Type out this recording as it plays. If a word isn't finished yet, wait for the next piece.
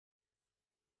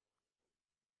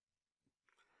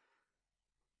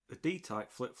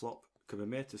D-type flip-flop can be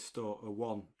made to store a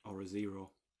 1 or a 0.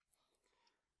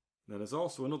 Then there's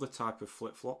also another type of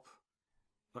flip-flop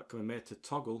that can be made to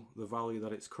toggle the value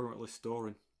that it's currently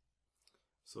storing.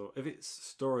 So if it's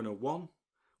storing a 1,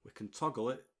 we can toggle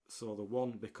it so the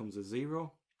 1 becomes a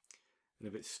 0, and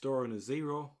if it's storing a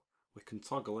 0, we can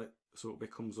toggle it so it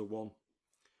becomes a 1.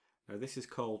 Now this is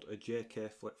called a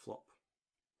JK flip-flop.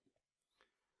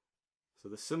 So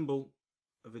the symbol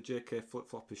of a JK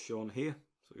flip-flop is shown here.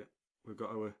 So we've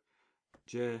got our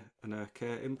J and our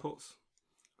K inputs.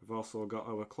 We've also got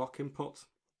our clock input.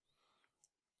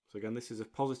 So again, this is a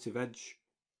positive edge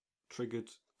triggered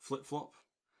flip-flop.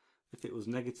 If it was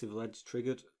negative edge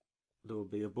triggered, there will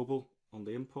be a bubble on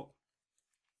the input.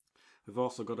 We've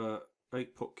also got a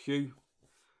output Q,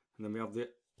 and then we have the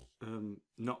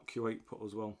not Q output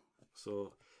as well.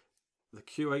 So the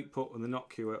Q output and the not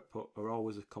Q output are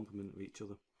always a complement of each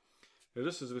other. Now,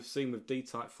 just as we've seen with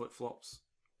D-type flip-flops,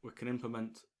 we can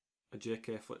implement a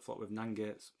JK flip-flop with NAND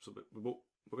gates. So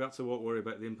we actually won't worry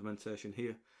about the implementation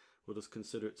here. We'll just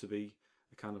consider it to be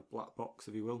a kind of black box,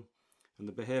 if you will. And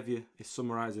the behaviour is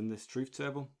summarised in this truth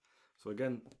table. So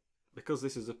again, because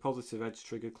this is a positive edge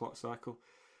triggered clock cycle,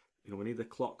 we need the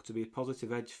clock to be a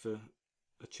positive edge for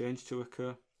a change to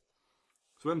occur.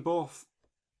 So when both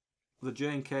the J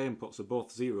and K inputs are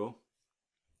both 0,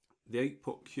 the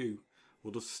output Q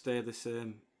will just stay the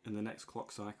same in the next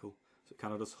clock cycle. So it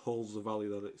kind of just holds the value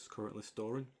that it's currently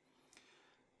storing.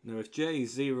 Now if J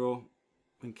is 0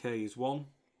 and K is 1,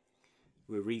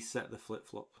 we reset the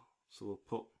flip-flop. So we'll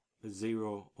put a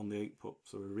 0 on the output,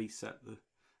 so we reset the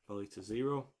value to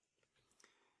 0.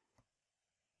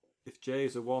 If J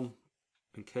is a 1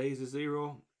 and K is a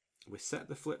 0, we set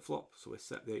the flip-flop, so we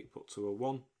set the output to a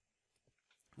 1.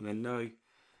 And then now,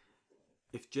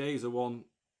 if J is a 1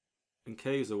 and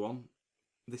K is a 1,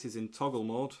 this is in toggle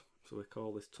mode, so we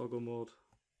call this toggle mode.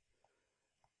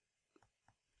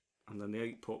 And then the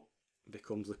output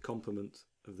becomes the complement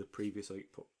of the previous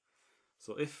output.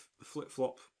 So if the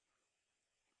flip-flop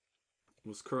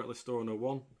was currently storing a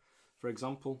 1, for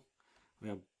example, we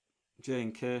have J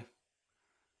and K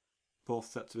both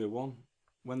set to be 1.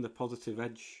 When the positive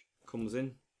edge comes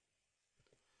in,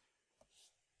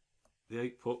 the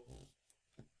output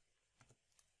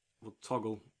will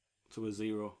toggle to a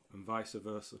 0 and vice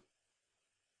versa.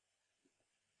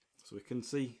 So we can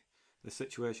see the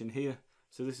situation here.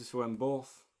 So this is for when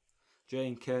both J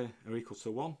and K are equal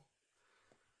to 1.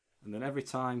 And then every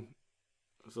time,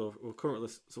 so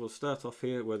we'll start off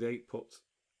here where the output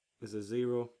is a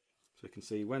 0. So you can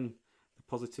see when the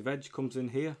positive edge comes in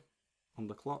here on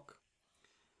the clock,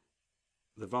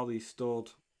 the value stored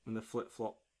in the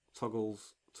flip-flop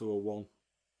toggles to a 1.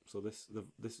 So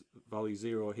this value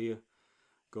 0 here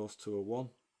goes to a 1.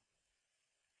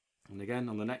 And again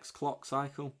on the next clock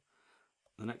cycle,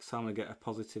 the next time I get a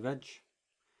positive edge,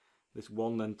 this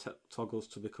 1 then toggles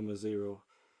to become a 0.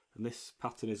 And this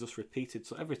pattern is just repeated,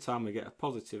 so every time we get a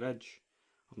positive edge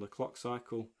on the clock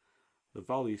cycle, the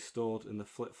value stored in the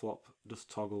flip-flop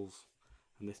just toggles,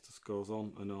 and this just goes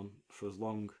on for as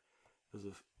long as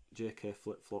a JK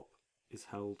flip-flop is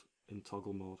held in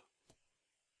toggle mode.